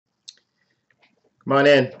Come on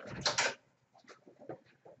in.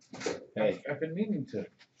 I've been meaning to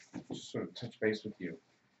sort of touch base with you.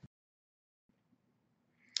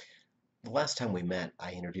 The last time we met,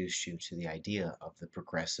 I introduced you to the idea of the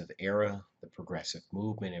progressive era, the progressive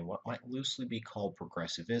movement, and what might loosely be called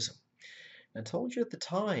progressivism. I told you at the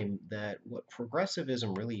time that what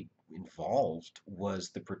progressivism really involved was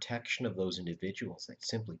the protection of those individuals that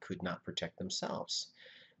simply could not protect themselves.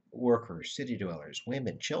 Workers, city dwellers,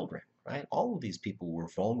 women, children, right? All of these people were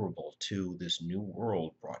vulnerable to this new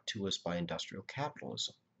world brought to us by industrial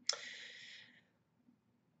capitalism.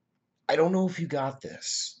 I don't know if you got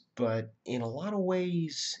this, but in a lot of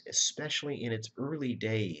ways, especially in its early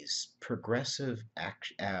days,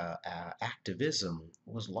 activism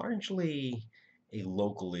was largely a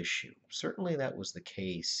local issue. Certainly, that was the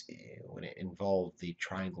case when it involved the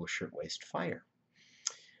Triangle Shirtwaist Fire.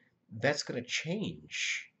 That's going to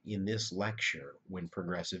change in this lecture when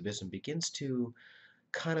progressivism begins to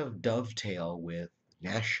kind of dovetail with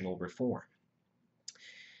national reform.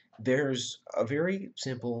 There's a very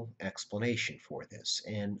simple explanation for this,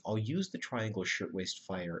 and I'll use the Triangle Shirtwaist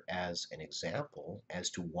Fire as an example as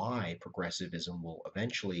to why progressivism will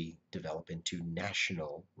eventually develop into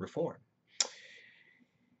national reform.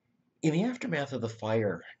 In the aftermath of the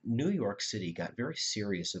fire, New York City got very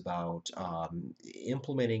serious about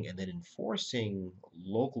implementing and then enforcing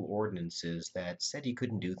local ordinances that said you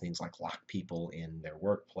couldn't do things like lock people in their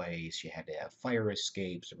workplace, you had to have fire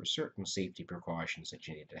escapes, there were certain safety precautions that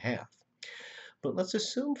you needed to have. But let's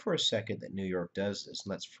assume for a second that New York does this. And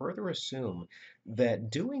let's further assume that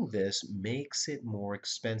doing this makes it more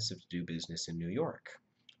expensive to do business in New York.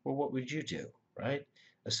 Well, what would you do, right?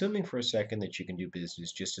 Assuming for a second that you can do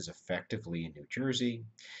business just as effectively in New Jersey,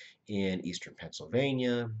 in eastern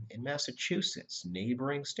Pennsylvania, in Massachusetts,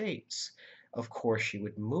 neighboring states, of course you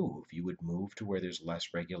would move. You would move to where there's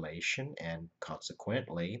less regulation and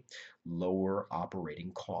consequently lower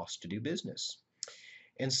operating costs to do business.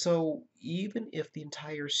 And so, even if the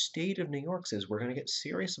entire state of New York says we're going to get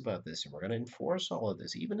serious about this and we're going to enforce all of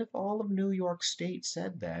this, even if all of New York State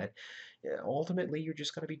said that, ultimately you're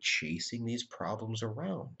just going to be chasing these problems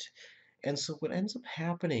around. And so, what ends up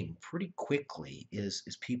happening pretty quickly is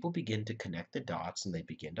people begin to connect the dots and they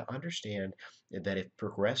begin to understand that if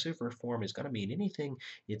progressive reform is going to mean anything,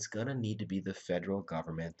 it's going to need to be the federal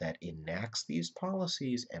government that enacts these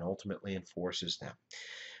policies and ultimately enforces them.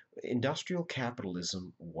 Industrial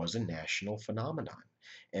capitalism was a national phenomenon.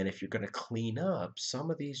 And if you're going to clean up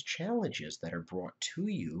some of these challenges that are brought to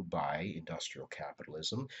you by industrial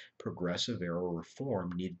capitalism, progressive era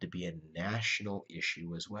reform needed to be a national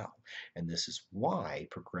issue as well. And this is why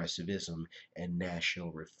progressivism and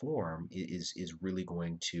national reform is really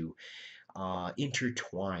going to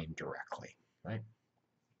intertwine directly, right?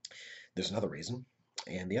 There's another reason.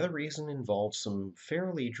 And the other reason involves some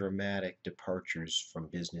fairly dramatic departures from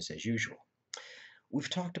business as usual. We've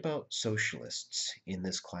talked about socialists in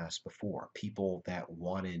this class before, people that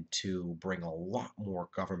wanted to bring a lot more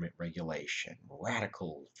government regulation,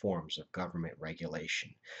 radical forms of government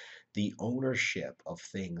regulation, the ownership of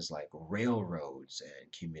things like railroads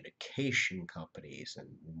and communication companies, and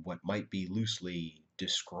what might be loosely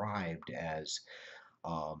described as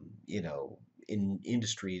you know, in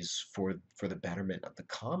industries for the betterment of the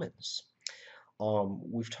commons.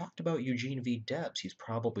 We've talked about Eugene V. Debs. He's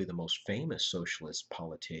probably the most famous socialist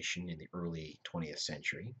politician in the early 20th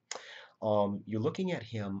century. You're looking at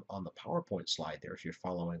him on the PowerPoint slide there if you're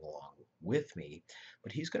following along with me,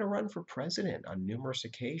 but he's going to run for president on numerous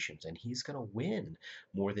occasions and he's going to win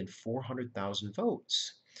more than 400,000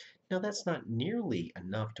 votes. Now, that's not nearly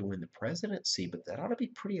enough to win the presidency, but that ought to be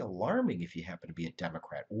pretty alarming if you happen to be a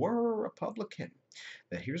Democrat or a Republican.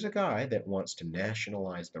 That here's a guy that wants to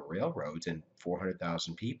nationalize the railroads, and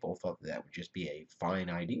 400,000 people thought that would just be a fine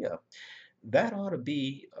idea. That ought to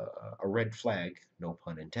be a red flag, no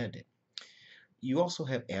pun intended. You also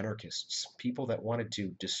have anarchists, people that wanted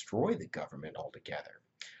to destroy the government altogether.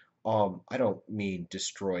 I don't mean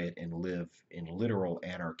destroy it and live in literal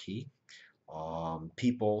anarchy.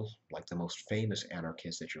 People like the most famous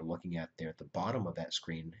anarchist that you're looking at there at the bottom of that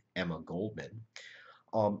screen, Emma Goldman,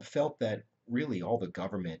 felt that really all the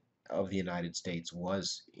government of the United States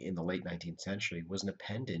was in the late 19th century was an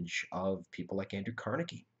appendage of people like Andrew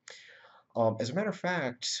Carnegie. As a matter of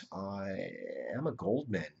fact, Emma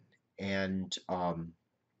Goldman and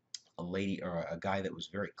a lady or a guy that was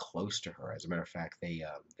very close to her. As a matter of fact, they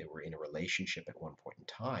were in a relationship at one point in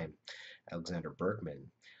time, Alexander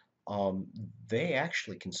Bergman. Um, they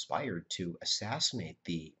actually conspired to assassinate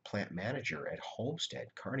the plant manager at Homestead,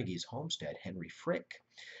 Carnegie's Homestead, Henry Frick.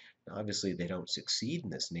 Obviously, they don't succeed in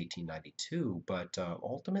this in 1892, but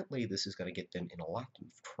ultimately, this is going to get them in a lot of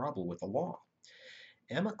trouble with the law.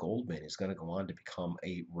 Emma Goldman is going to go on to become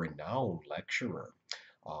a renowned lecturer,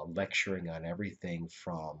 lecturing on everything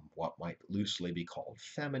from what might loosely be called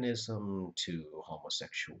feminism to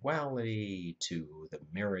homosexuality to the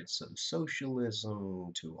merits of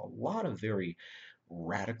socialism to a lot of very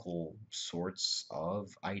radical sorts of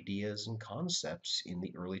ideas and concepts in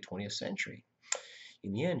the early 20th century.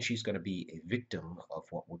 In the end, she's going to be a victim of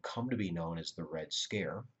what would come to be known as the Red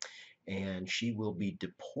Scare, and she will be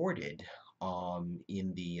deported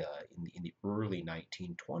in the early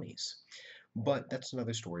 1920s. But that's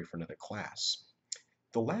another story for another class.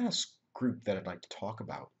 The last group that I'd like to talk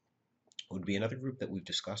about would be another group that we've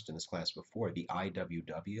discussed in this class before, the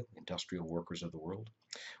IWW, Industrial Workers of the World.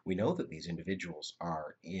 We know that these individuals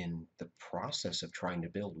are in the process of trying to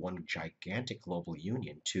build one gigantic global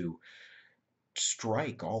union to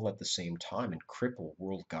strike all at the same time and cripple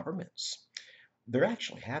world governments. They're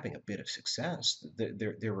actually having a bit of success.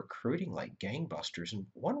 They're recruiting like gangbusters, and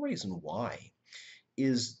one reason why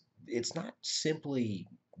is it's not simply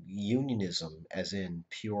unionism, as in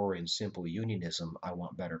pure and simple unionism. I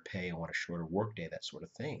want better pay, I want a shorter workday, that sort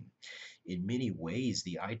of thing. In many ways,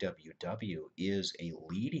 the IWW is a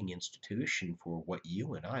leading institution for what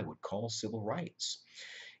you and I would call civil rights.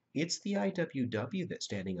 It's the IWW that's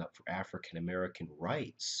standing up for African American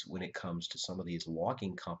rights when it comes to some of these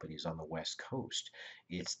logging companies on the West Coast.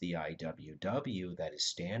 It's the IWW that is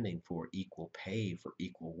standing for equal pay for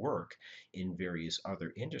equal work in various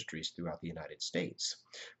other industries throughout the United States.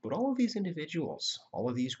 But all of these individuals, all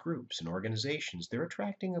of these groups and organizations, they're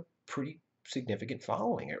attracting a pretty significant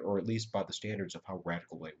following, or at least by the standards of how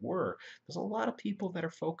radical they were. There's a lot of people that are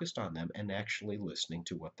focused on them and actually listening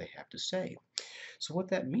to what they have to say. So what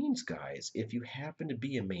that means, guys, if you happen to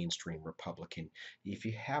be a mainstream Republican, if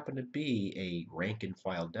you happen to be a rank and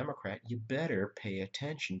file Democrat, you better pay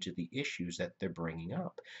attention to the issues that they're bringing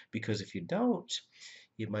up. Because if you don't,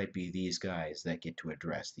 it might be these guys that get to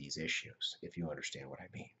address these issues, if you understand what I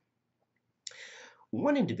mean.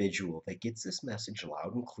 One individual that gets this message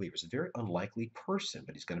loud and clear is a very unlikely person,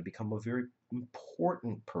 but he's going to become a very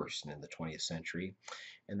important person in the 20th century,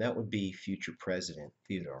 and that would be future President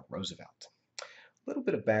Theodore Roosevelt. A little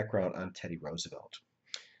bit of background on Teddy Roosevelt.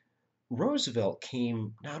 Roosevelt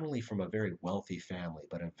came not only from a very wealthy family,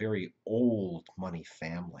 but a very old money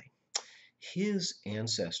family. His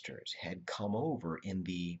ancestors had come over in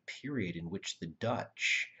the period in which the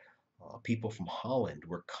Dutch, people from Holland,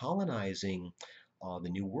 were colonizing the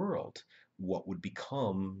New World, what would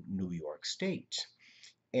become New York State.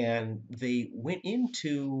 And they went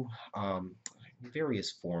into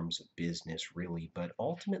various forms of business, really, but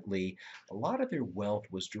ultimately, a lot of their wealth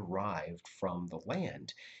was derived from the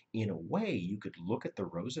land. In a way, you could look at the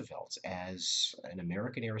Roosevelts as an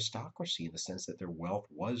American aristocracy in the sense that their wealth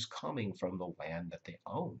was coming from the land that they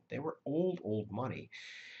owned. They were old, old money.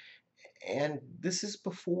 And this is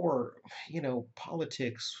before,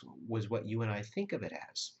 politics was what you and I think of it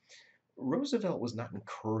as. Roosevelt was not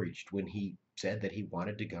encouraged when he said that he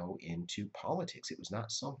wanted to go into politics. It was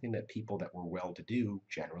not something that people that were well to do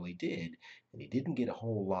generally did, and he didn't get a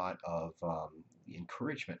whole lot of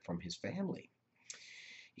encouragement from his family.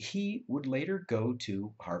 He would later go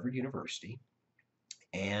to Harvard University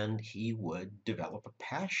and he would develop a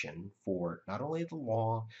passion for not only the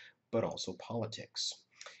law but also politics.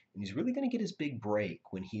 And he's really going to get his big break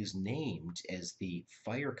when he's named as the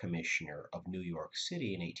fire commissioner of New York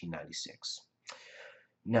City in 1896.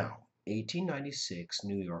 Now, 1896,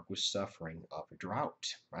 New York was suffering of a drought,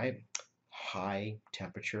 right? High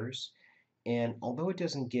temperatures. And although it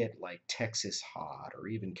doesn't get like Texas hot or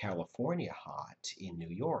even California hot in New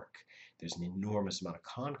York, there's an enormous amount of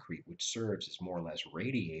concrete which serves as more or less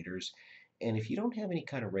radiators. And if you don't have any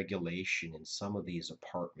kind of regulation in some of these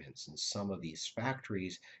apartments and some of these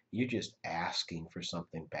factories, you're just asking for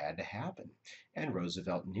something bad to happen. And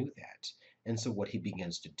Roosevelt knew that. And so what he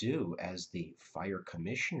begins to do as the fire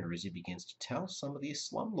commissioner is he begins to tell some of these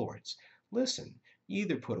slumlords, listen, you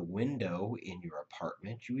either put a window in your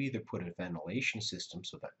apartment, you either put a ventilation system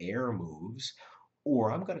so the air moves,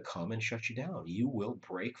 or I'm going to come and shut you down. You will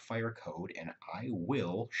break fire code and I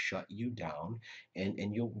will shut you down and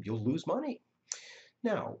you'll lose money.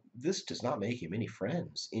 Now, this does not make him any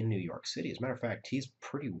friends in New York City. As a matter of fact, he's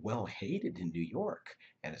pretty well hated in New York.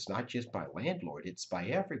 And it's not just by landlord, it's by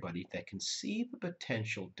everybody that can see the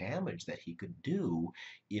potential damage that he could do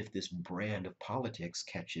if this brand of politics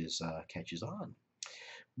catches on.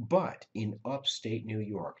 But in upstate New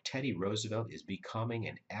York, Teddy Roosevelt is becoming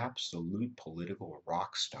an absolute political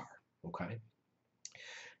rock star. Okay?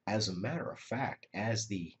 As a matter of fact, as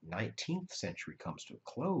the 19th century comes to a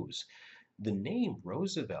close, the name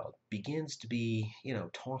Roosevelt begins to be,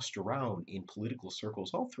 tossed around in political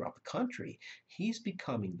circles all throughout the country. He's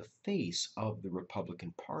becoming the face of the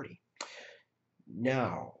Republican Party.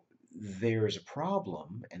 Now, there's a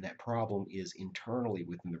problem, and that problem is internally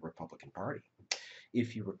within the Republican Party.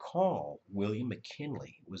 If you recall, William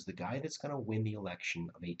McKinley was the guy that's going to win the election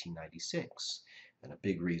of 1896. And a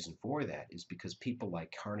big reason for that is because people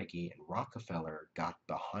like Carnegie and Rockefeller got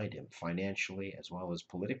behind him financially as well as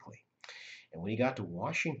politically. And when he got to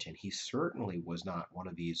Washington, he certainly was not one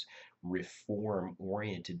of these reform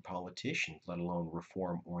oriented politicians, let alone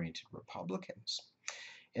reform oriented Republicans.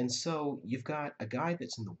 And so you've got a guy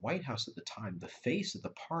that's in the White House at the time, the face of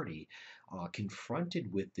the party,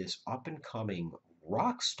 confronted with this up and coming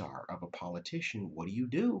rock star of a politician. What do you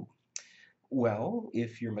do? Well,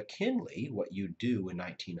 if you're McKinley, what you do in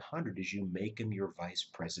 1900 is you make him your vice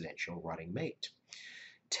presidential running mate.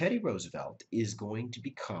 Teddy Roosevelt is going to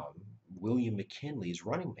become William McKinley's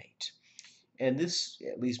running mate. And this,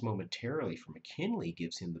 at least momentarily for McKinley,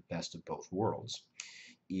 gives him the best of both worlds.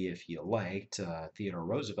 If you liked Theodore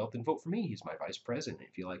Roosevelt, then vote for me. He's my vice president.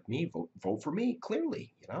 If you like me, vote for me,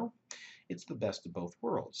 clearly, It's the best of both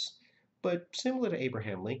worlds. But similar to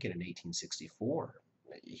Abraham Lincoln in 1864,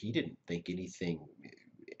 he didn't think anything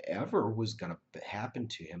ever was going to happen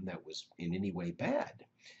to him that was in any way bad.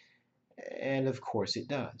 And of course it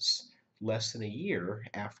does. Less than a year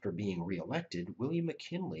after being reelected, William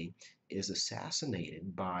McKinley is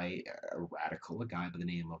assassinated by a radical, a guy by the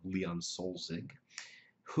name of Leon Solzig,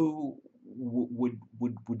 who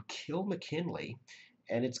would kill McKinley,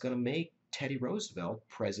 and it's going to make Teddy Roosevelt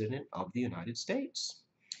president of the United States.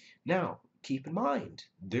 Now, keep in mind,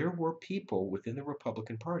 there were people within the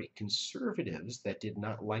Republican Party, conservatives, that did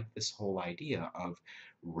not like this whole idea of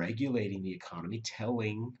regulating the economy,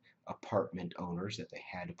 telling apartment owners that they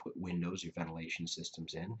had to put windows or ventilation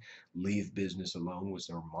systems in, leave business alone was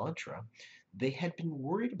their mantra. They had been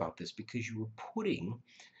worried about this because you were putting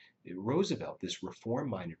Roosevelt, this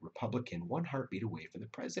reform-minded Republican, one heartbeat away from the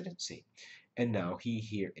presidency. And now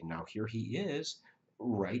here he is,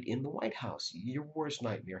 right in the White House. Your worst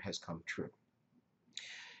nightmare has come true.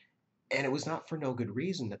 And it was not for no good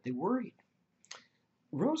reason that they worried.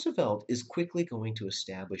 Roosevelt is quickly going to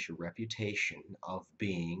establish a reputation of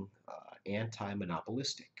being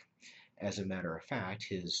anti-monopolistic. As a matter of fact,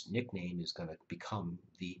 his nickname is going to become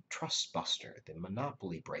the Trust Buster, the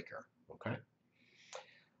Monopoly Breaker. Okay?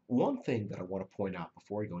 One thing that I want to point out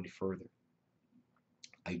before we go any further,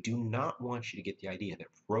 I do not want you to get the idea that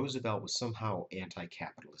Roosevelt was somehow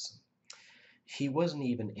anti-capitalism. He wasn't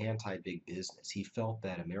even anti-big business. He felt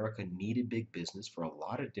that America needed big business for a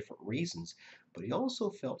lot of different reasons, but he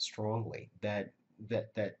also felt strongly that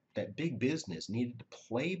big business needed to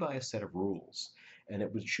play by a set of rules, and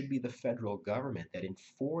should be the federal government that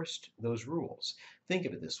enforced those rules. Think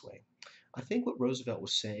of it this way. I think what Roosevelt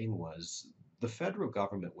was saying was the federal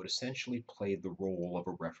government would essentially play the role of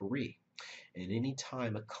a referee. And any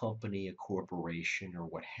time a company, a corporation, or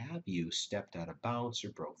what have you stepped out of bounds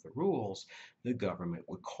or broke the rules, the government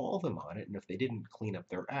would call them on it, and if they didn't clean up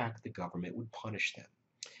their act, the government would punish them.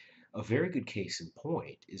 A very good case in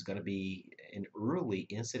point is going to be an early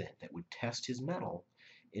incident that would test his mettle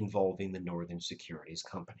involving the Northern Securities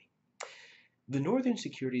Company. The Northern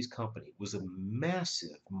Securities Company was a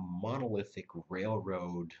massive, monolithic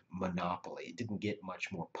railroad monopoly. It didn't get much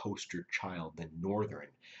more poster child than Northern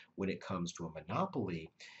when it comes to a monopoly.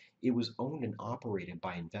 It was owned and operated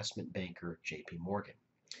by investment banker J.P. Morgan.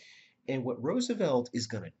 And what Roosevelt is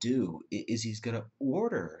going to do is he's going to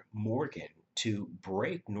order Morgan to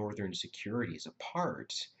break Northern Securities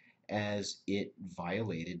apart as it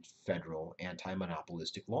violated federal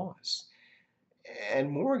anti-monopolistic laws. And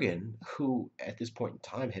Morgan, who at this point in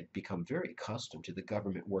time had become very accustomed to the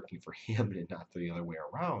government working for him and not the other way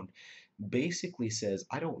around, basically says,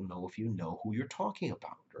 I don't know if you know who you're talking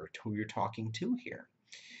about or who you're talking to here.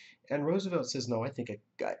 And Roosevelt says, no, I think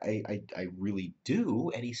I really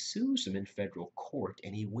do. And he sues him in federal court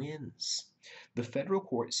and he wins. The federal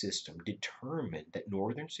court system determined that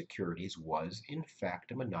Northern Securities was, in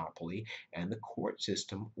fact, a monopoly, and the court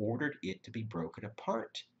system ordered it to be broken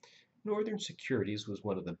apart. Northern Securities was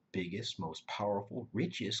one of the biggest, most powerful,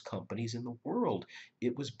 richest companies in the world.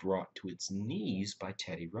 It was brought to its knees by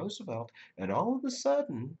Teddy Roosevelt, and all of a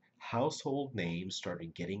sudden, household names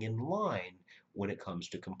started getting in line when it comes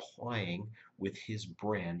to complying with his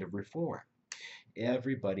brand of reform.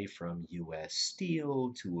 Everybody from U.S.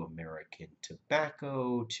 Steel to American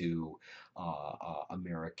Tobacco to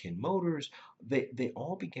American Motors, they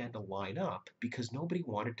all began to line up because nobody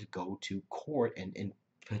wanted to go to court and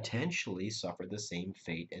potentially suffer the same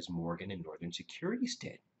fate as Morgan and Northern Securities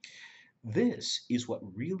did. This is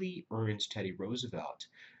what really earns Teddy Roosevelt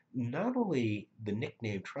not only the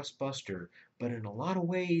nickname Trustbuster, but in a lot of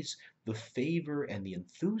ways, the favor and the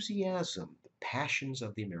enthusiasm, the passions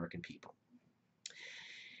of the American people.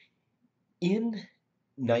 In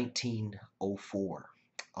 1904,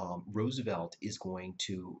 Roosevelt is going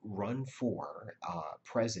to run for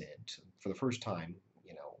president for the first time.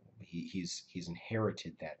 You know, he's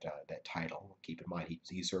inherited that title. Keep in mind,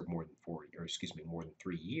 he served more than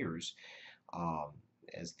 3 years um,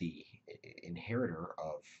 as the inheritor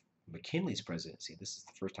of McKinley's presidency. This is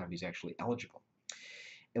the first time he's actually eligible.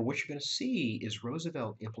 And what you're going to see is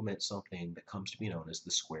Roosevelt implement something that comes to be known as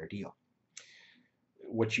the square deal.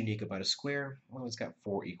 What's unique about a square? Well, it's got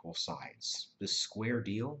four equal sides. The square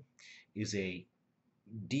deal is a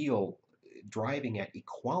deal driving at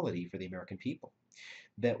equality for the American people.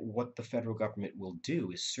 That what the federal government will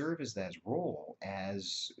do is serve as that role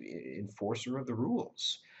as enforcer of the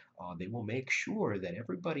rules. They will make sure that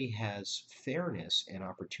everybody has fairness and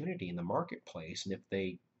opportunity in the marketplace, and if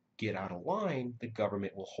they get out of line, the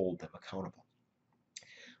government will hold them accountable.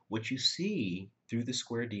 What you see through the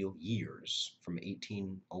Square Deal years from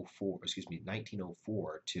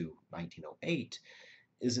 1904 to 1908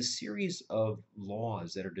 is a series of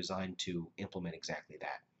laws that are designed to implement exactly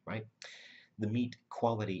that, right? The Meat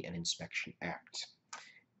Quality and Inspection Act.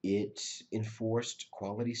 It enforced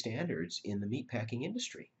quality standards in the meatpacking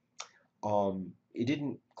industry. It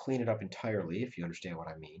didn't clean it up entirely, if you understand what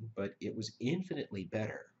I mean, but it was infinitely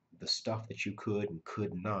better. The stuff that you could and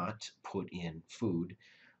could not put in food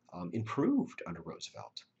improved under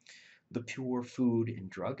Roosevelt. The Pure Food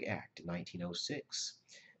and Drug Act in 1906.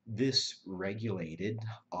 This regulated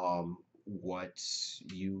what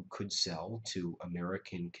you could sell to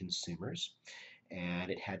American consumers,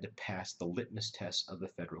 and it had to pass the litmus test of the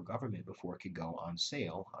federal government before it could go on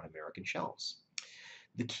sale on American shelves.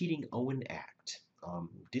 The Keating-Owen Act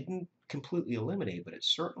didn't completely eliminate, but it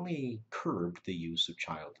certainly curbed the use of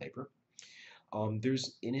child labor.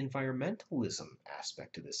 There's an environmentalism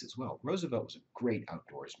aspect to this as well. Roosevelt was a great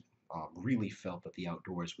outdoorsman, really felt that the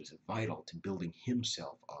outdoors was vital to building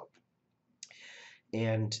himself up.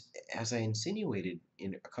 And as I insinuated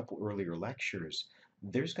in a couple earlier lectures,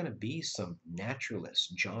 there's going to be some naturalists,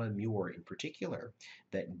 John Muir in particular,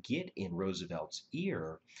 that get in Roosevelt's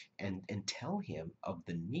ear and tell him of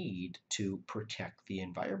the need to protect the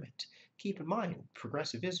environment. Keep in mind,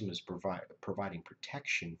 progressivism is providing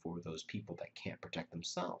protection for those people that can't protect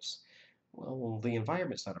themselves. Well, the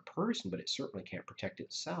environment's not a person, but it certainly can't protect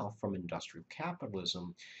itself from industrial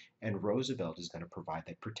capitalism, and Roosevelt is going to provide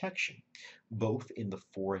that protection, both in the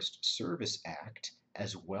Forest Service Act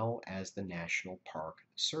as well as the National Park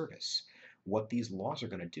Service. What these laws are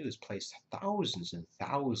going to do is place thousands and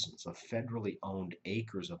thousands of federally owned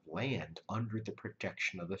acres of land under the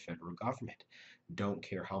protection of the federal government. Don't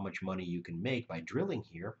care how much money you can make by drilling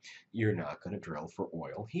here, you're not going to drill for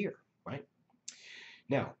oil here, right?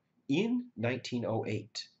 Now, in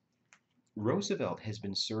 1908, Roosevelt has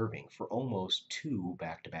been serving for almost two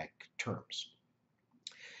back-to-back terms.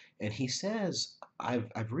 And he says,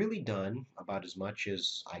 I've really done about as much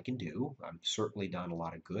as I can do. I've certainly done a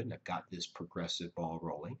lot of good, and I've got this progressive ball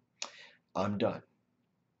rolling. I'm done.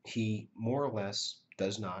 He more or less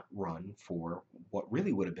does not run for what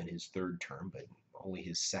really would have been his third term, but only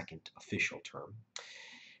his second official term.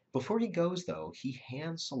 Before he goes, though, he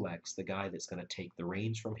hand selects the guy that's going to take the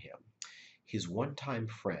reins from him, his one-time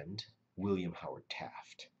friend, William Howard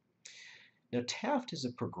Taft. Now, Taft is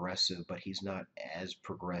a progressive, but he's not as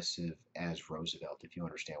progressive as Roosevelt, if you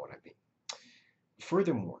understand what I mean.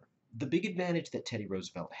 Furthermore, the big advantage that Teddy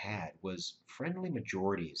Roosevelt had was friendly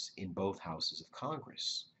majorities in both houses of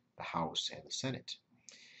Congress, the House and the Senate.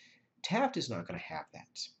 Taft is not going to have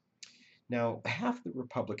that. Now, half the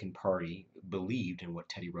Republican Party believed in what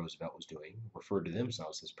Teddy Roosevelt was doing, referred to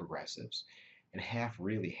themselves as progressives, and half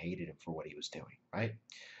really hated him for what he was doing, right?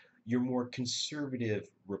 Your more conservative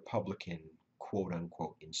Republican,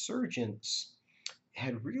 quote-unquote, insurgents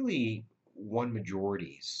had really won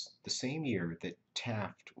majorities the same year that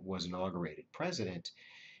Taft was inaugurated president,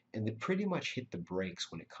 and they pretty much hit the brakes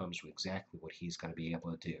when it comes to exactly what he's going to be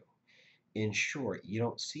able to do. In short, you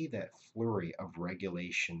don't see that flurry of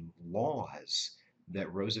regulation laws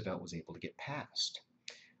that Roosevelt was able to get passed.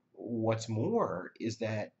 What's more is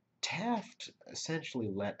that Taft essentially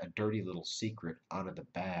let a dirty little secret out of the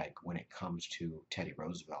bag when it comes to Teddy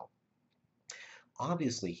Roosevelt.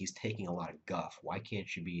 Obviously, he's taking a lot of guff. Why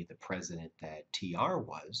can't you be the president that TR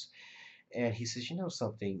was? And he says, you know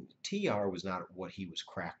something, TR was not what he was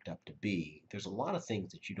cracked up to be. There's a lot of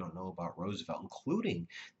things that you don't know about Roosevelt, including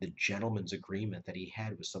the gentleman's agreement that he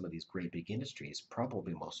had with some of these great big industries,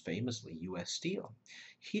 probably most famously U.S. Steel.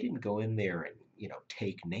 He didn't go in there and,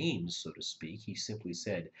 take names, so to speak. He simply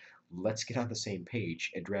said, let's get on the same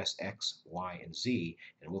page, address X, Y, and Z,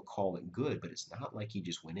 and we'll call it good. But it's not like he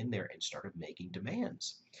just went in there and started making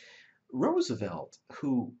demands. Roosevelt,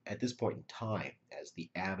 who at this point in time, as the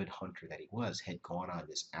avid hunter that he was, had gone on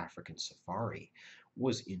this African safari,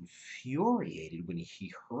 was infuriated when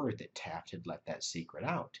he heard that Taft had let that secret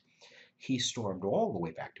out. He stormed all the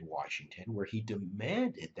way back to Washington, where he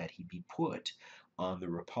demanded that he be put on the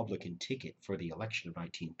Republican ticket for the election of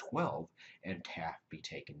 1912 and Taft be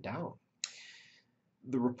taken down.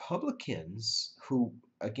 The Republicans, who,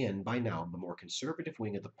 again, by now, the more conservative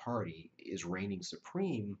wing of the party is reigning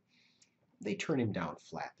supreme, they turn him down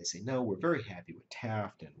flat. They say, no, we're very happy with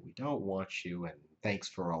Taft and we don't want you and thanks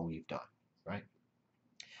for all we've done, right?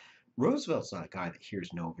 Roosevelt's not a guy that hears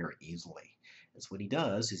no very easily. And so what he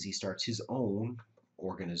does is he starts his own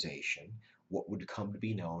organization, what would come to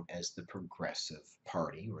be known as the Progressive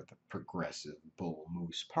Party or the Progressive Bull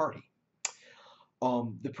Moose Party.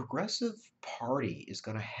 The Progressive Party is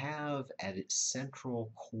going to have at its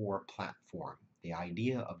central core platform the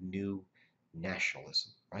idea of new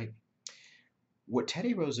nationalism, right? What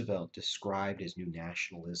Teddy Roosevelt described as new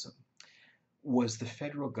nationalism was the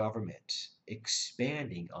federal government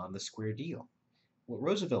expanding on the square deal. What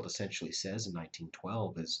Roosevelt essentially says in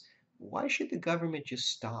 1912 is, why should the government just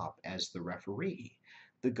stop as the referee?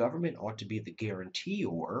 The government ought to be the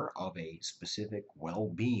guarantor of a specific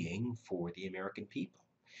well-being for the American people.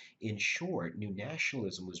 In short, new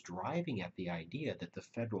nationalism was driving at the idea that the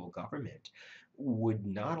federal government would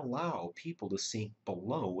not allow people to sink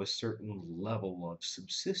below a certain level of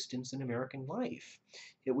subsistence in American life.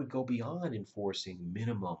 It would go beyond enforcing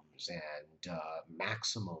minimums and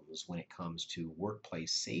maximums when it comes to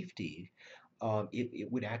workplace safety.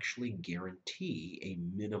 It would actually guarantee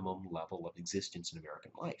a minimum level of existence in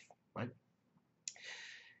American life, right?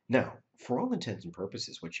 Now, for all intents and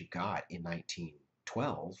purposes, what you've got in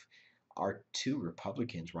 1912 are two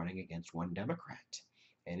Republicans running against one Democrat.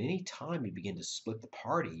 And any time you begin to split the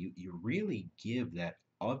party, you really give that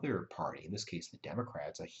other party, in this case the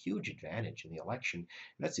Democrats, a huge advantage in the election. And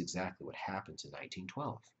that's exactly what happens in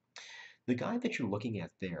 1912. The guy that you're looking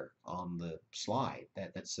at there on the slide,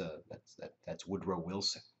 that's Woodrow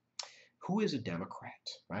Wilson, who is a Democrat,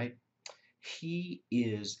 right? He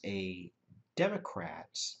is a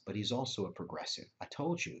Democrat, but he's also a progressive. I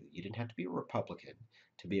told you, you didn't have to be a Republican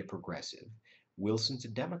to be a progressive. Wilson's a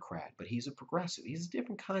Democrat, but he's a progressive. He's a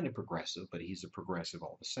different kind of progressive, but he's a progressive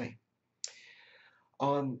all the same.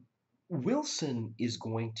 Wilson is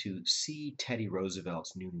going to see Teddy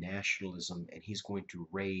Roosevelt's new nationalism, and he's going to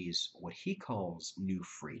raise what he calls new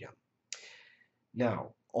freedom.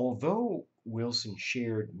 Now, although Wilson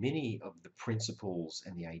shared many of the principles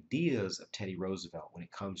and the ideas of Teddy Roosevelt when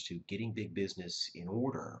it comes to getting big business in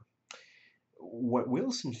order, what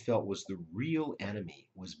Wilson felt was the real enemy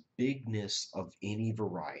was bigness of any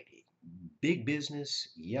variety. Big business,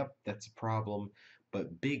 yep, that's a problem,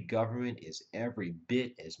 but big government is every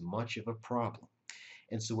bit as much of a problem.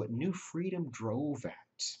 And so what New Freedom drove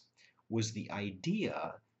at was the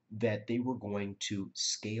idea that they were going to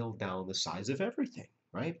scale down the size of everything,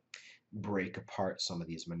 right? Break apart some of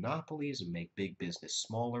these monopolies and make big business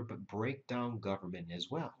smaller, but break down government as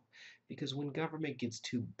well. Because when government gets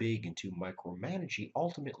too big and too micromanaging,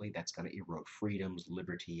 ultimately that's going to erode freedoms,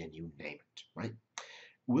 liberty, and you name it, right?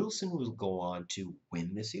 Wilson will go on to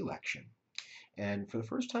win this election. And for the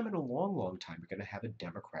first time in a long, long time, you're going to have a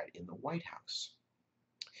Democrat in the White House.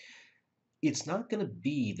 It's not going to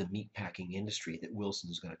be the meatpacking industry that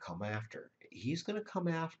Wilson's going to come after. He's going to come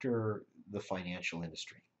after the financial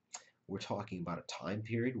industry. We're talking about a time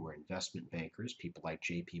period where investment bankers, people like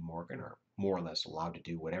J.P. Morgan, are more or less allowed to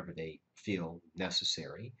do whatever they feel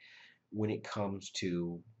necessary when it comes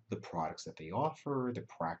to the products that they offer, the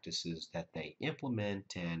practices that they implement,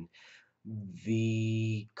 and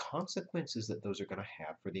the consequences that those are going to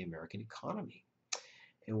have for the American economy.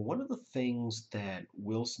 And one of the things that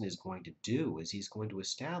Wilson is going to do is he's going to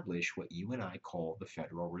establish what you and I call the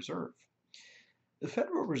Federal Reserve. The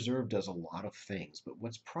Federal Reserve does a lot of things, but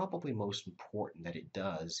what's probably most important that it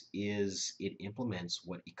does is it implements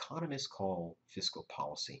what economists call fiscal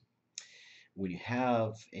policy. When you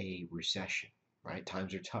have a recession, right,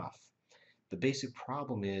 times are tough. The basic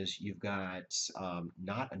problem is you've got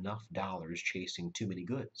not enough dollars chasing too many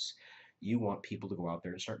goods. You want people to go out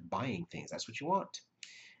there and start buying things. That's what you want.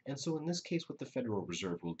 And so in this case, what the Federal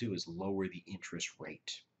Reserve will do is lower the interest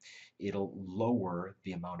rate. It'll lower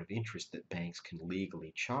the amount of interest that banks can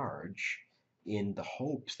legally charge in the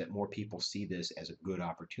hopes that more people see this as a good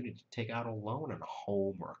opportunity to take out a loan on a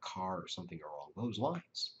home or a car or something along those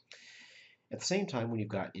lines. At the same time, when you've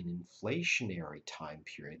got an inflationary time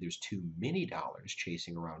period, there's too many dollars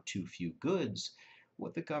chasing around too few goods.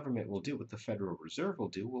 What the government will do, what the Federal Reserve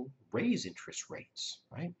will raise interest rates,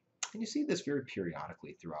 right? And you see this very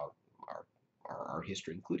periodically throughout our, our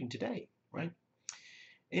history, including today, right?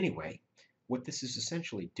 Anyway, what this is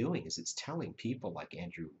essentially doing is it's telling people like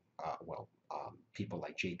people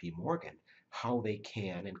like J.P. Morgan how they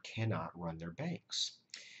can and cannot run their banks.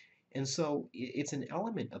 And so it's an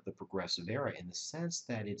element of the progressive era in the sense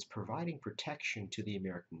that it's providing protection to the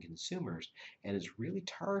American consumers and is really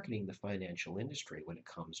targeting the financial industry when it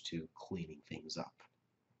comes to cleaning things up.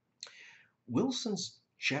 Wilson's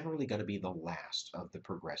generally going to be the last of the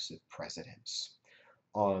progressive presidents.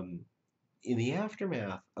 Um, in the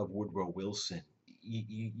aftermath of Woodrow Wilson,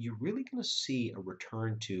 you're really going to see a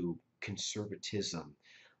return to conservatism.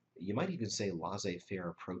 You might even say laissez-faire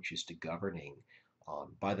approaches to governing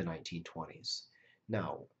by the 1920s.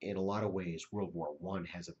 Now, in a lot of ways, World War I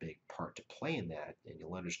has a big part to play in that, and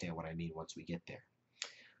you'll understand what I mean once we get there.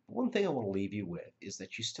 But one thing I want to leave you with is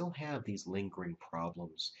that you still have these lingering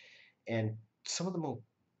problems, and some of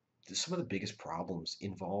the biggest problems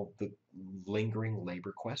involve the lingering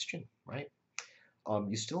labor question, right?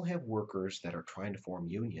 You still have workers that are trying to form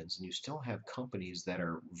unions, and you still have companies that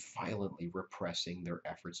are violently repressing their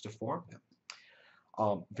efforts to form them.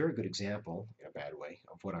 Very good example, in a bad way,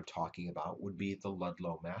 of what I'm talking about would be the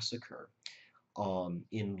Ludlow Massacre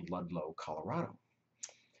in Ludlow, Colorado.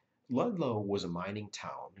 Ludlow was a mining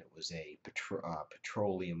town. It was a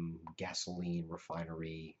petroleum gasoline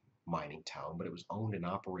refinery mining town, but it was owned and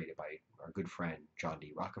operated by our good friend John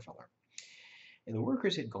D. Rockefeller. And the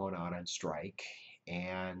workers had gone out on strike,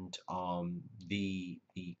 and the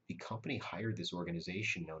company hired this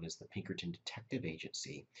organization known as the Pinkerton Detective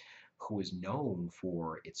Agency, who is known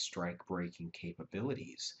for its strike-breaking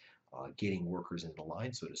capabilities, getting workers into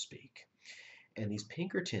line, so to speak. And these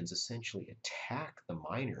Pinkertons essentially attack the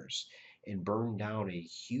miners and burn down a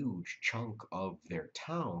huge chunk of their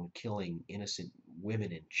town, killing innocent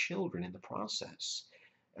women and children in the process.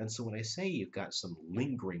 And so when I say you've got some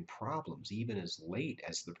lingering problems, even as late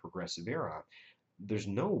as the Progressive Era, there's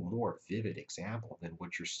no more vivid example than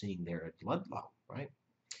what you're seeing there at Ludlow, right?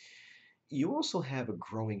 You also have a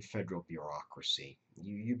growing federal bureaucracy.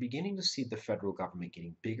 You're beginning to see the federal government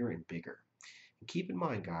getting bigger and bigger. And keep in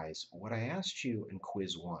mind, guys, what I asked you in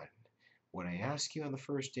Quiz 1, what I asked you on the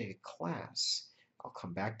first day of class, I'll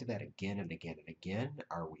come back to that again and again and again.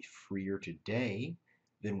 Are we freer today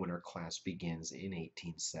than when our class begins in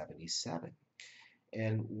 1877?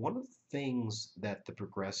 And one of the things that the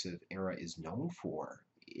progressive era is known for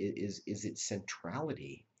is its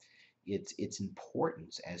centrality, its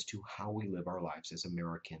importance as to how we live our lives as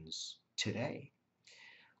Americans today.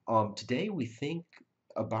 Today we think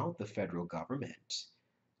about the federal government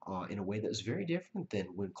in a way that's very different than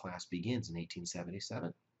when class begins in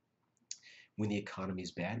 1877. When the economy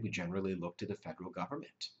is bad, we generally look to the federal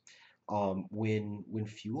government. When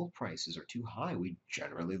fuel prices are too high, we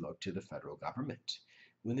generally look to the federal government.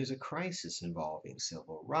 When there's a crisis involving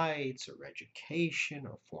civil rights or education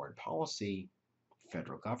or foreign policy,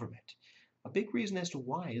 federal government. A big reason as to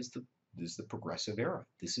why is the progressive era.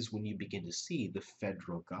 This is when you begin to see the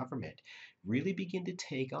federal government really begin to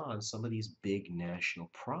take on some of these big national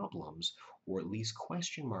problems, or at least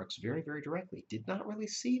question marks very, very directly. Did not really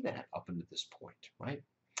see that up until this point, right?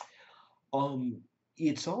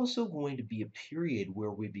 It's also going to be a period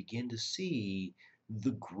where we begin to see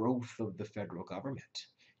the growth of the federal government.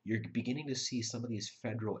 You're beginning to see some of these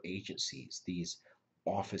federal agencies, these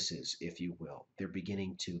offices, if you will, they're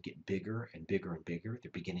beginning to get bigger and bigger and bigger. They're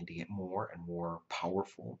beginning to get more and more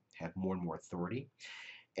powerful, have more and more authority.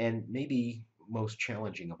 And maybe most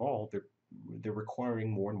challenging of all, they're requiring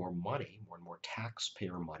more and more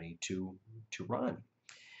taxpayer money to run.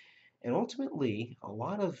 And ultimately, a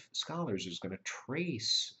lot of scholars is going to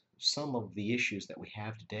trace some of the issues that we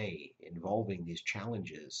have today involving these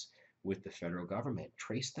challenges with the federal government,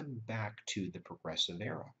 trace them back to the progressive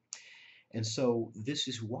era. And so this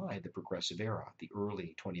is why the progressive era, the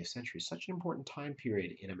early 20th century, is such an important time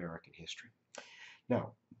period in American history.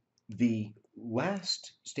 Now, the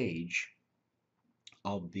last stage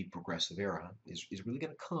of the progressive era is really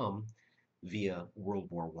going to come via World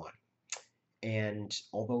War I. And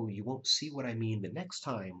although you won't see what I mean the next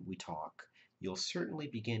time we talk, you'll certainly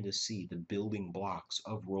begin to see the building blocks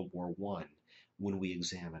of World War I when we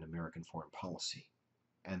examine American foreign policy.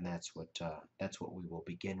 And that's what we will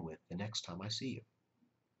begin with the next time I see you.